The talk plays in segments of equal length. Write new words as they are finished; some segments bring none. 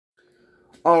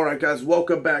Alright guys,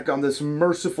 welcome back on this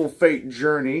Mercyful Fate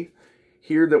journey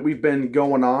here that we've been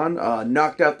going on.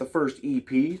 Knocked out the first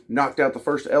EP, knocked out the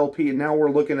first LP, and now we're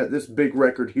looking at this big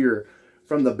record here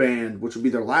from the band, which will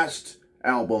be their last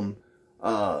album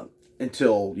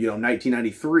until,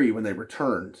 1993 when they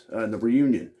returned in the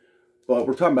reunion. But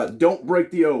we're talking about Don't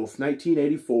Break the Oath,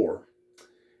 1984.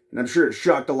 And I'm sure it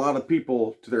shocked a lot of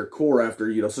people to their core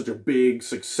after, such a big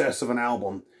success of an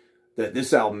album that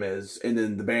this album is, and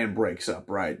then the band breaks up,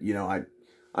 right?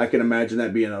 I can imagine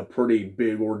that being a pretty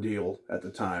big ordeal at the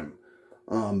time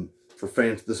for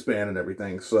fans of this band and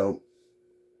everything. So,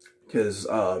 because,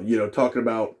 talking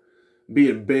about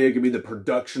being big, I mean, the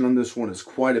production on this one is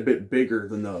quite a bit bigger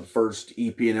than the first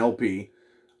EP and LP.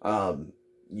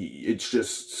 It's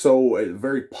just so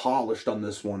very polished on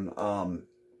this one.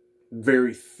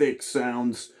 Very thick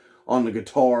sounds on the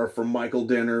guitar from Michael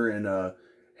Denner and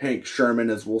Hank Sherman,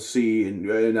 as we'll see and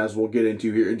as we'll get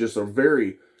into here. And just a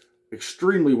very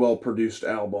extremely well produced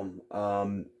album.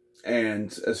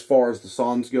 And as far as the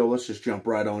songs go, let's just jump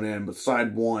right on in. But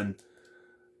side one,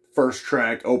 first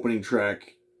track, opening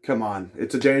track, come on,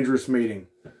 It's a Dangerous Meeting.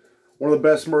 One of the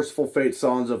best Mercyful Fate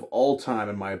songs of all time,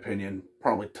 in my opinion.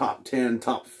 Probably top 10,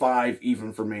 top 5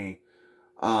 even for me.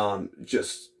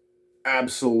 Just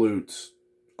absolute,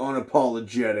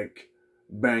 unapologetic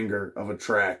banger of a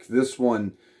track. This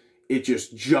one, it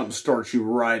just jump starts you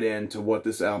right into what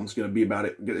this album's going to be about.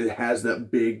 It has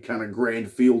that big kind of grand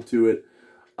feel to it,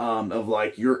 of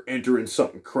like you're entering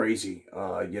something crazy,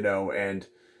 and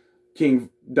King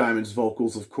Diamond's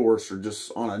vocals, of course, are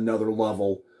just on another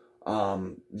level,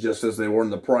 just as they were in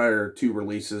the prior 2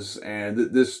 releases. And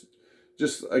this,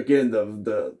 just again,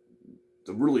 the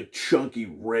really chunky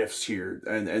riffs here,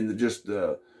 and the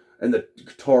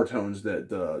guitar tones that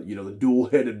the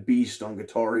dual-headed beast on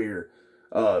guitar here,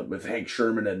 with Hank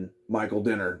Sherman and Michael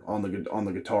Denner on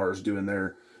the guitars doing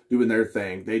their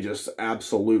thing. They just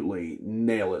absolutely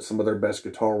nail it. Some of their best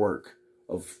guitar work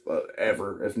of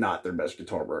ever, if not their best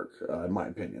guitar work, in my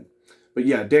opinion. But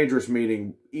yeah, Dangerous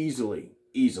Meeting, easily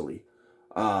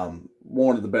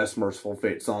one of the best Mercyful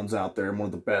Fate songs out there, and one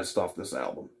of the best off this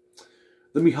album.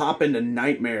 Then we hop into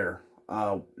Nightmare,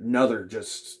 another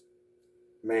just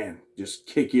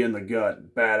kick you in the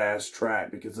gut, badass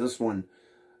track, because this one,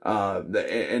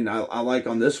 and I like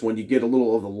on this one, you get a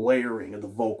little of the layering of the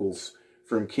vocals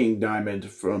from King Diamond,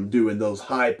 from doing those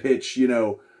high-pitched,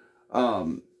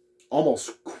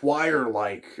 almost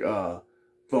choir-like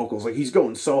vocals. Like, he's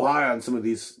going so high on some of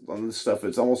this stuff,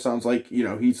 it almost sounds like,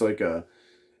 he's like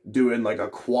doing like a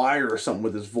choir or something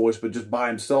with his voice, but just by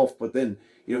himself. But then,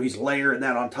 he's layering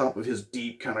that on top of his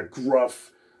deep, kind of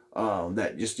gruff,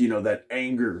 that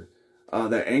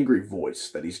angry voice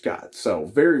that he's got. So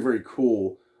very, very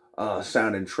cool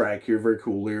sounding track here. Very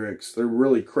cool lyrics. They're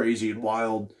really crazy and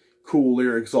wild, cool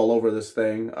lyrics all over this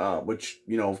thing, which,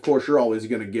 of course, you're always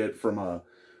going to get from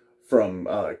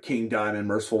King Diamond,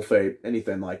 Mercyful Fate,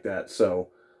 anything like that. So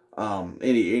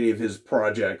any of his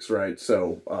projects, right?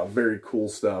 So very cool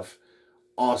stuff.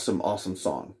 Awesome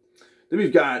song. Then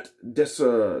we've got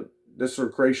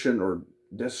Desecration or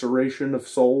Desecration of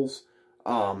Souls.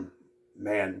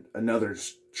 Man, another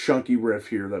chunky riff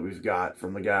here that we've got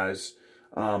from the guys.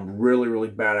 Really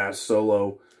badass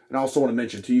solo. And I also want to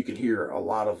mention too, you can hear a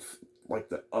lot of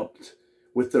like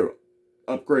with the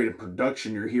upgraded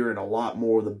production, you're hearing a lot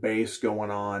more of the bass going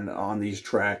on these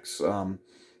tracks,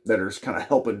 that are kind of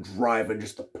helping drive in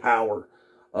just the power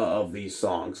of these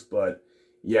songs. But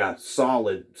yeah,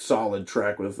 solid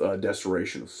track with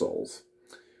Desecration of Souls.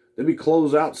 Then we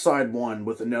close out side one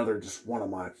with another, just one of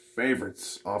my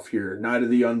favorites off here, Night of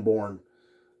the Unborn.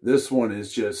 This one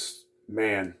is just,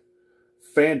 man,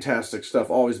 fantastic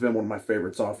stuff. Always been one of my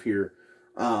favorites off here.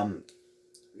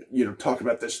 Talk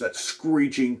about that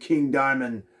screeching King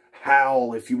Diamond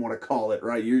howl, if you want to call it,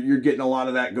 right? You're getting a lot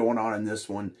of that going on in this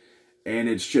one. And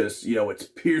it's just, it's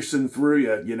piercing through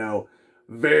you,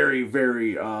 very,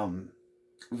 very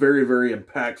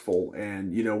impactful.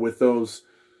 And, with those,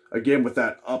 again, with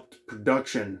that upped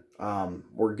production,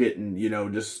 we're getting,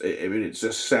 it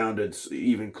just sounded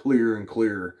even clearer and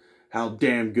clearer how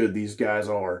damn good these guys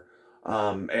are.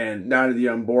 And Night of the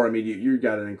Unborn, I mean, you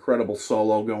got an incredible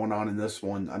solo going on in this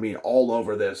one. I mean, all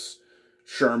over this,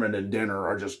 Sherman and Denner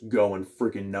are just going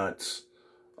freaking nuts.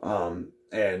 And,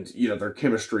 their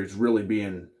chemistry is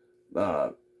really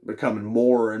becoming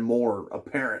more and more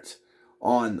apparent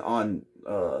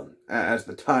as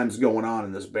the time's going on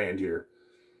in this band here.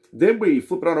 Then we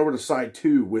flip it on over to side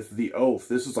 2 with The Oath.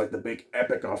 This is like the big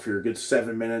epic off here. Good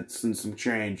 7 minutes and some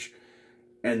change.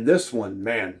 And this one,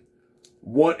 man,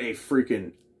 what a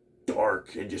freaking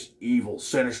dark and just evil,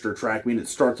 sinister track. I mean, it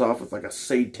starts off with like a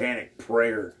satanic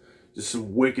prayer, just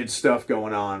some wicked stuff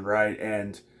going on, right?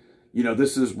 And you know,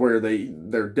 this is where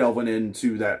they're delving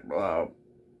into that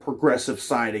progressive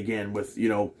side again with, you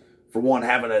know, for one,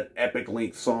 having an epic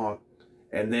length song,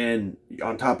 and then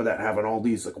on top of that having all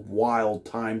these like wild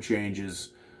time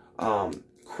changes,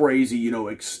 crazy, you know,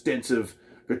 extensive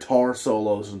guitar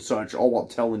solos and such, all while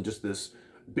telling just this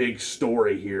big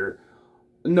story here.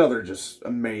 Another just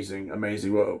amazing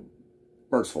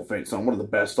Mercyful Fate song, one of the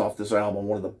best off this album,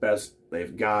 one of the best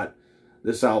they've got.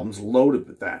 This album's loaded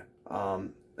with that,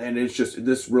 and it's just,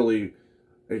 this really,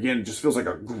 again, it just feels like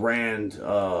a grand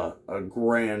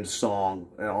song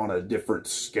on a different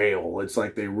scale. It's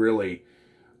like they really,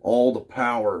 all the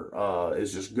power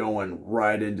is just going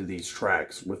right into these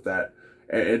tracks with that.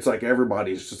 It's like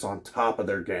everybody's just on top of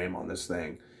their game on this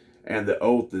thing. And The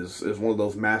Oath is one of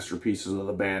those masterpieces of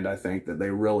the band, I think, that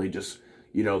they really just,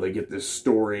 you know, they get this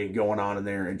story going on in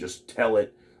there and just tell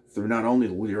it through not only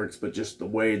the lyrics, but just the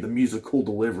way, the musical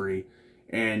delivery,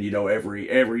 and, you know,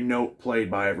 every note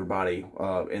played by everybody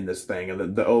in this thing.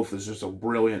 And the Oath is just a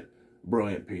brilliant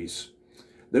piece.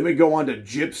 Then we go on to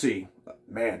Gypsy.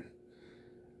 Man,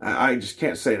 I just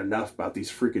can't say it enough about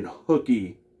these freaking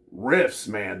hooky riffs,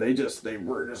 man. They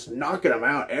were just knocking them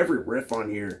out. Every riff on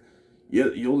here,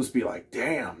 you'll just be like,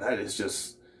 damn, that is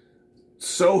just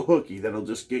so hooky that it'll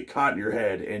just get caught in your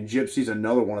head. And Gypsy's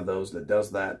another one of those that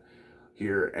does that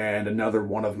here, and another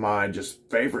one of my just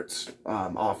favorites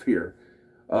off here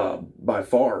by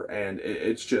far. And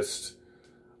it's just,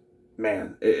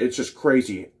 man, it's just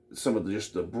crazy, some of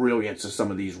just the brilliance of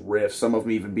some of these riffs, some of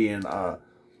them even being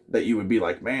that you would be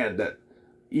like, man, that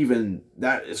even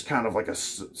that is kind of like a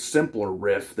simpler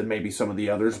riff than maybe some of the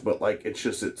others, but like it's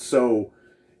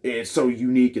so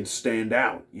unique and stand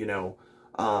out, you know.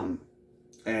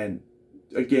 And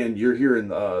again, you're hearing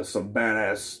some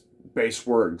badass bass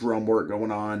work, drum work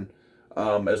going on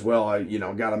as well. I, you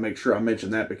know, got to make sure I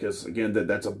mention that, because again,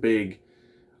 that's a big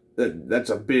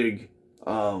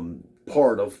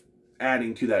part of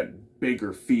adding to that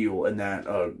bigger feel and that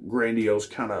grandiose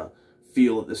kind of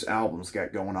feel that this album's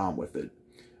got going on with it.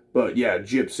 But yeah,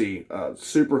 Gypsy,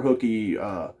 super hooky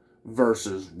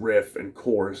verses, riff, and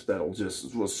chorus that'll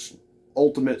just was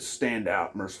ultimate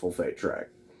standout Mercyful Fate track.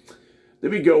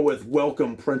 Then we go with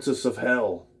Welcome, Princess of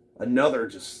Hell. Another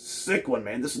just sick one,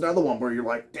 man. This is another one where you're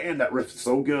like, damn, that riff is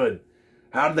so good.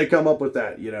 How did they come up with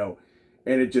that, you know?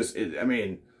 And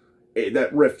that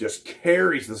riff just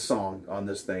carries the song on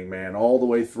this thing, man, all the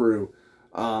way through.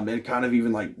 And kind of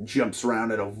even like jumps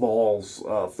around and evolves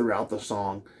throughout the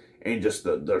song. And just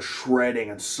the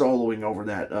shredding and soloing over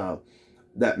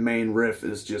that main riff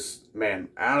is just, man,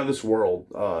 out of this world,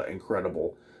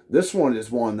 incredible. This one is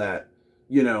one that,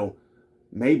 you know,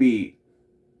 maybe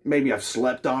I've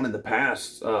slept on in the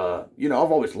past. You know,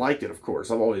 I've always liked it, of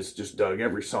course. I've always just dug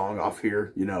every song off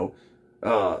here, you know.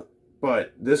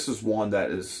 But this is one that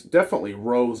is definitely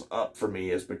rose up for me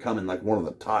as becoming like one of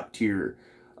the top tier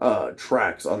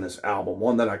tracks on this album.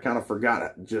 One that I kind of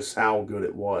forgot just how good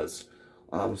it was.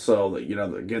 So that, you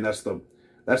know, again, that's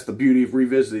the beauty of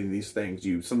revisiting these things.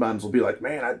 You sometimes will be like,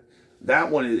 man,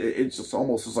 that one, it's just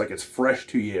almost as like it's fresh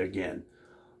to you again.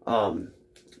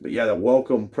 But yeah, the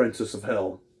Welcome, Princess of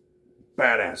Hell,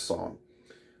 badass song.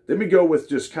 Then we go with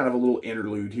just kind of a little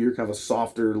interlude here, kind of a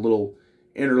softer little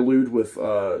interlude with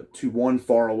To One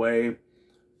Far Away.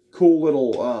 Cool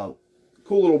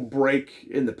little break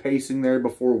in the pacing there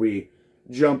before we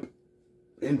jump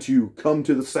into Come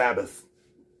to the Sabbath.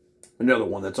 Another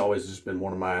one that's always just been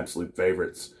one of my absolute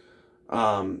favorites.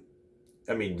 I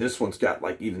mean, this one's got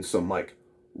like even some like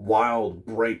wild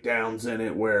breakdowns in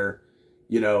it where,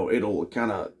 you know, it'll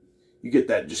kind of, you get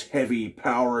that just heavy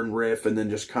power and riff, and then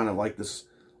just kind of like this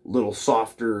little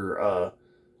softer,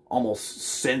 almost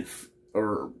synth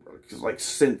or like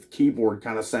synth keyboard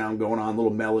kind of sound going on,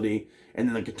 little melody, and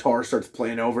then the guitar starts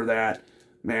playing over that.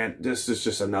 Man, this is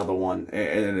just another one,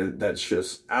 and that's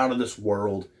just out of this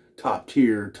world, top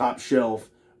tier, top shelf,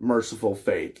 Mercyful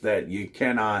Fate that you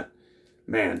cannot,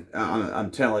 man, I'm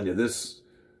telling you, this,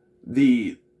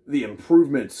 the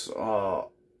improvements, you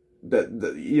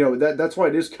know, that's why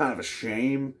it is kind of a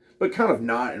shame, but kind of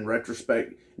not in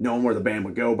retrospect, knowing where the band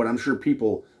would go. But I'm sure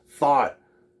people thought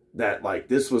that like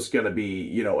this was going to be,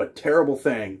 you know, a terrible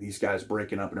thing, these guys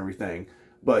breaking up and everything.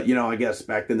 But, you know, I guess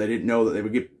back then they didn't know that they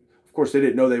would get, of course, they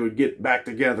didn't know they would get back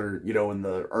together, you know, in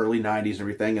the early 90s and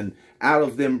everything. And out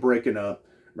of them breaking up,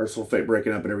 Mercyful Fate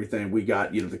breaking up and everything, we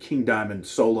got, you know, the King Diamond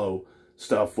solo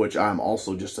stuff, which I'm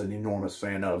also just an enormous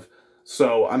fan of.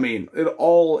 So, I mean, it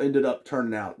all ended up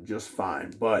turning out just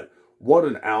fine. But what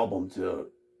an album to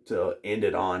to end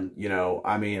it on, you know.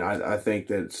 I mean, I think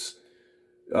that's,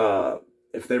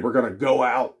 if they were going to go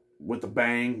out with a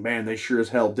bang, man, they sure as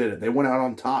hell did it. They went out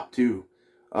on top, too,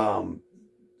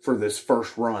 for this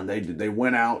first run. They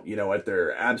went out, you know, at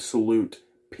their absolute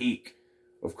peak,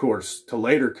 of course, to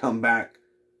later come back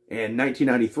in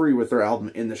 1993 with their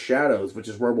album In the Shadows, which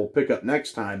is where we'll pick up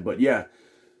next time. But yeah,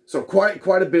 so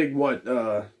quite a big,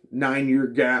 9-year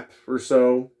gap or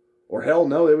so. Or hell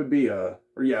no, it would be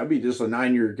it'd be just a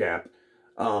 9-year gap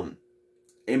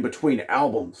in between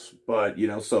albums. But, you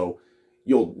know, so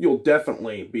you'll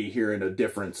definitely be hearing a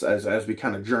difference as we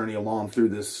kind of journey along through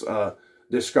this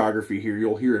discography here.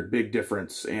 You'll hear a big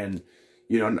difference in,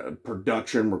 you know,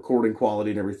 production, recording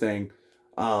quality, and everything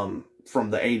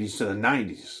from the 80s to the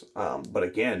 90s. But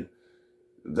again,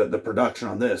 the production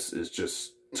on this is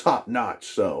just top notch.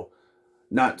 So,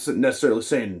 not necessarily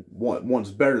saying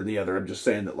one's better than the other. I'm just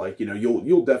saying that, like, you know,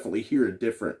 you'll definitely hear a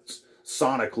difference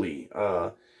sonically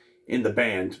in the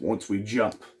band once we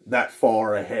jump that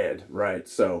far ahead, right?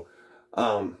 So,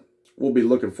 we'll be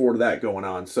looking forward to that going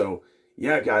on. So,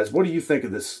 yeah, guys, what do you think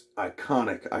of this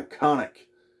iconic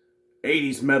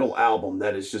 80s metal album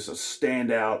that is just a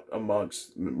standout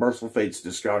amongst Mercyful Fate's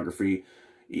discography?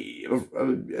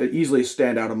 Easily a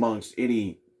standout amongst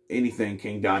anything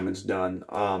King Diamond's done.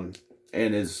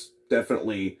 And is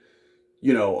definitely,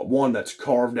 you know, one that's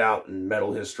carved out in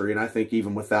metal history. And I think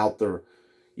even without the,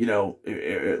 you know,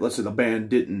 let's say the band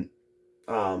didn't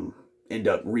end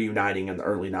up reuniting in the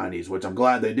early 90s, which I'm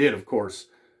glad they did, of course.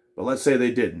 But let's say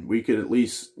they didn't. We could at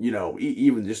least, you know,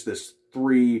 even just this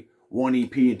 1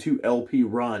 EP and 2 LP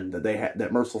run that they had,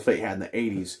 that Mercyful Fate had in the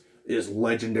 80s, is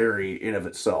legendary in of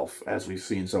itself, as we've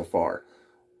seen so far.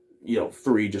 You know,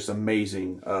 3 just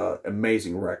amazing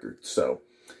records. So,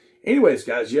 anyways,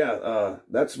 guys, yeah,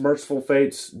 that's Mercyful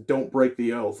Fate's Don't Break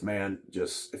the Oath, man.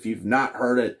 Just, if you've not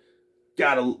heard it,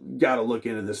 gotta look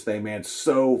into this thing, man.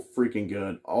 So freaking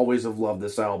good. Always have loved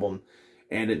this album,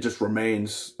 and it just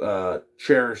remains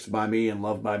cherished by me and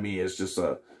loved by me as just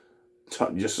a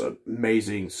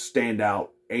amazing standout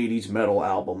 80s metal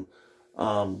album,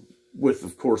 with,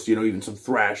 of course, you know, even some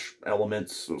thrash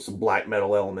elements, some black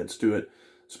metal elements to it,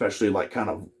 especially like kind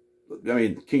of, I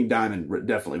mean, King Diamond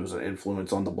definitely was an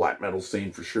influence on the black metal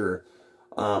scene for sure.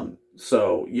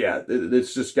 So yeah,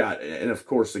 it's just got, and of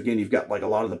course, again, you've got like a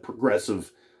lot of the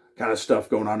progressive kind of stuff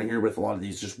going on in here with a lot of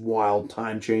these just wild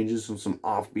time changes and some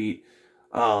offbeat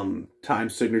time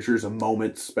signatures and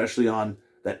moments, especially on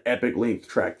that epic length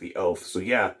track, The Oath. So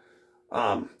yeah,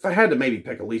 if I had to maybe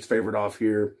pick a least favorite off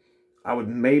here, I would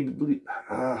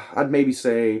I'd maybe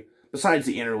say, besides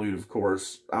the interlude, of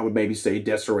course, I would maybe say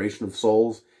Desecration of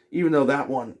Souls, even though that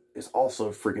one is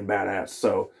also freaking badass.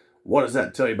 So what does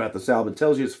that tell you about this album? It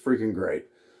tells you it's freaking great.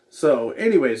 So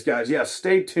anyways, guys, yeah,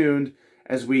 stay tuned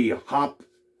as we hop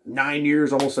 9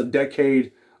 years, almost a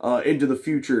decade into the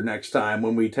future next time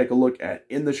when we take a look at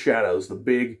In the Shadows, the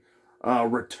big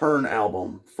return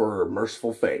album for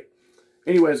Mercyful Fate.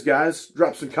 Anyways, guys,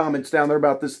 drop some comments down there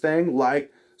about this thing,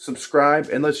 like, subscribe,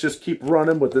 and let's just keep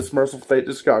running with this Mercyful Fate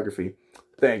discography.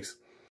 Thanks.